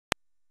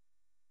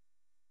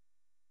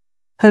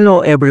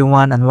Hello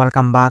everyone and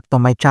welcome back to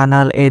my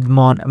channel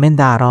Edmund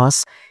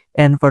Mindaros,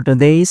 and for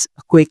today's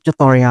quick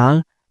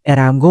tutorial and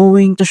I'm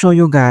going to show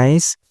you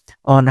guys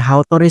on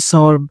how to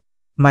resolve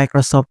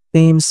Microsoft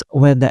Teams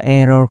with the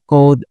error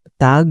code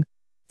tag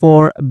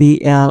for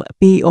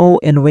BLPO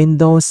in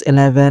Windows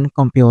 11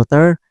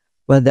 computer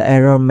with the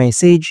error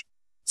message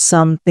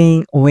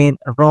something went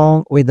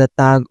wrong with the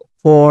tag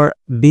for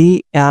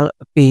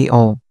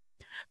BLPO.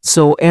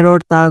 So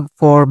error tag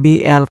for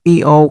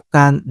BLPO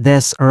can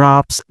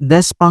disrupt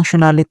this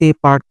functionality,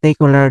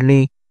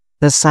 particularly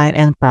the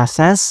sign-in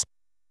process.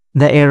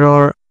 The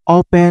error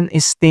often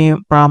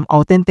stem from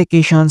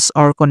authentications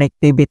or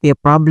connectivity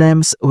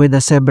problems with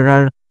the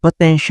several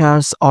potential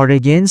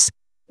origins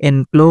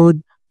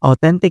include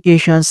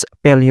authentications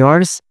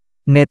failures,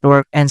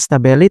 network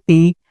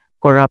instability,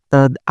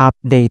 corrupted app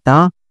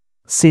data,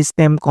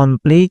 system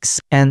conflicts,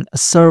 and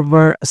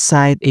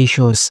server-side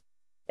issues.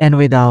 And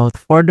without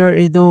further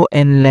ado,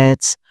 and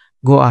let's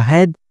go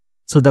ahead.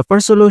 So the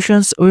first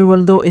solutions we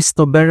will do is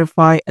to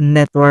verify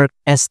network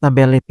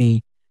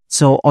stability.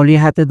 So all you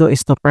have to do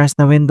is to press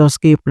the Windows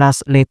key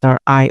plus letter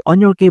I on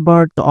your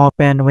keyboard to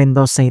open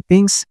Windows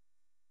settings.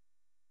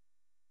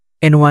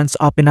 And once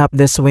open up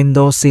this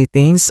Windows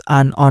settings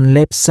and on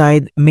left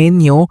side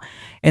menu,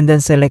 and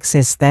then select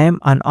system,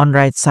 and on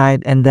right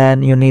side, and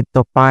then you need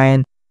to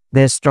find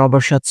this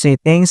troubleshoot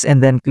settings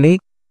and then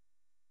click.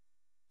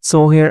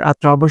 So here at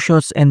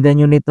troubleshoots, and then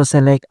you need to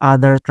select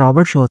other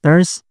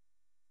troubleshooters.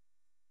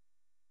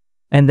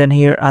 And then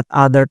here at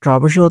other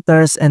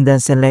troubleshooters, and then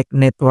select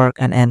network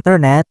and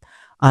internet.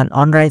 And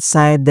on right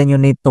side, then you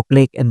need to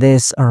click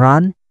this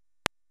run.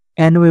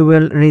 And we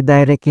will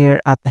redirect here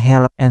at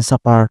help and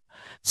support.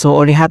 So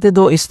all you have to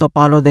do is to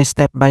follow the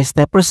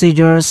step-by-step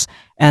procedures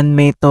and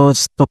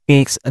methods to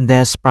fix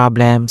these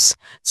problems.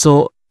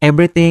 So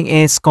everything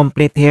is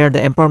complete here,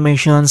 the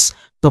informations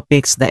to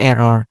fix the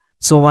error.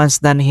 So once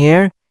done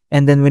here,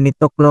 and then we need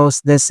to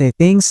close the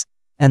settings.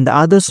 And the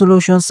other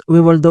solutions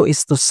we will do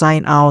is to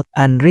sign out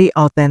and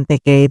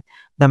re-authenticate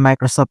the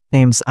Microsoft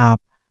Teams app.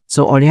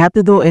 So all you have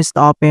to do is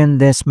to open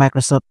this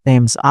Microsoft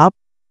Teams app.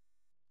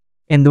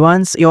 And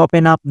once you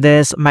open up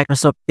this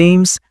Microsoft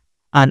Teams,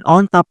 and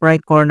on top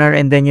right corner,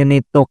 and then you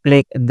need to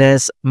click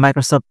this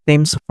Microsoft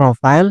Teams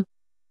profile.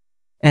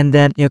 And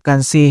then you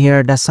can see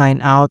here the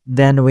sign out.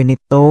 Then we need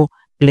to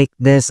click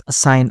this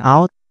sign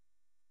out.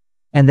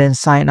 And then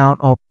sign out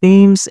of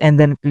Teams, and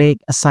then click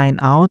sign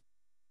out.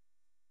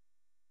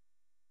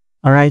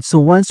 Alright, so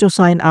once you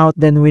sign out,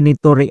 then we need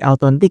to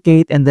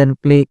re-authenticate and then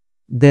click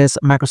this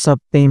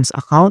Microsoft Teams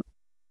account.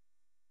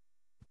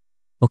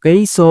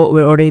 Okay, so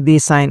we already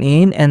signed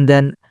in, and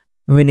then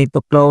we need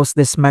to close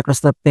this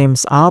Microsoft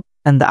Teams app.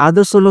 And the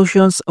other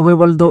solutions we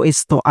will do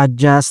is to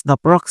adjust the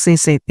proxy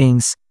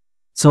settings.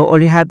 So all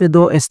you have to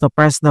do is to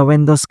press the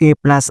Windows key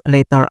plus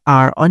letter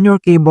R on your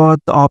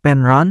keyboard to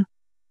open run.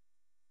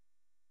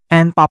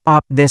 And pop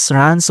up this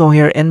run. So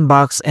here in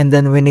box, and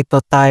then we need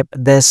to type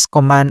this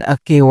command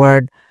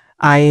keyword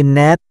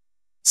inet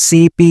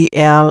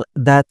cpl.cpl.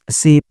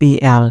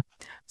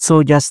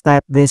 So just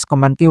type this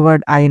command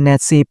keyword inet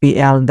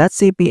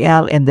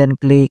cpl.cpl and then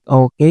click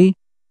OK.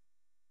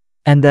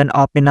 And then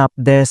open up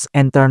this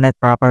internet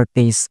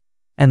properties.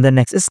 And the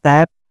next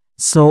step,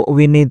 so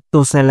we need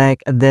to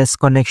select this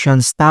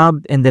connections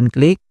tab and then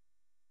click.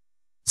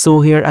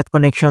 So here at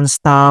connections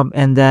tab,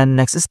 and then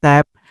next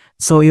step,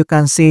 so you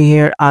can see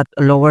here at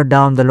lower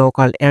down the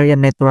local area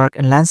network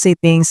and LAN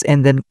settings,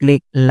 and then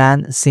click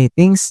LAN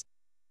settings.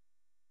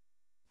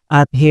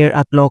 At here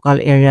at local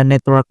area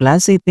network LAN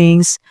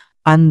settings,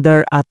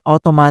 under at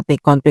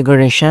automatic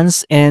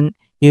configurations, and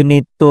you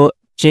need to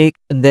check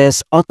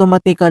this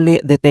automatically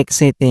detect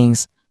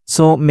settings.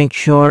 So make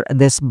sure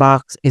this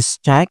box is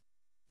checked,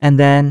 and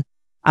then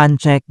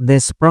uncheck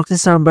this proxy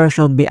server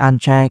should be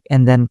unchecked,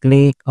 and then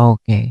click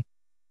OK.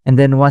 And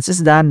then once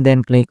it's done,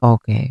 then click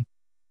OK.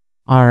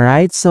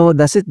 Alright, so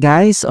that's it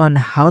guys on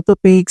how to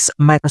fix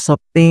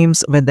Microsoft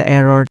Teams with the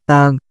error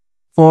tag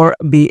for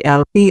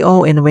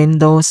BLPO in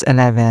Windows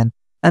 11.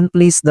 And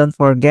please don't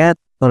forget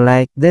to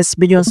like this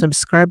video and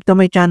subscribe to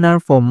my channel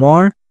for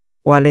more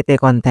quality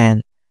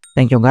content.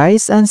 Thank you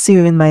guys, and see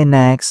you in my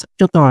next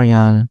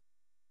tutorial.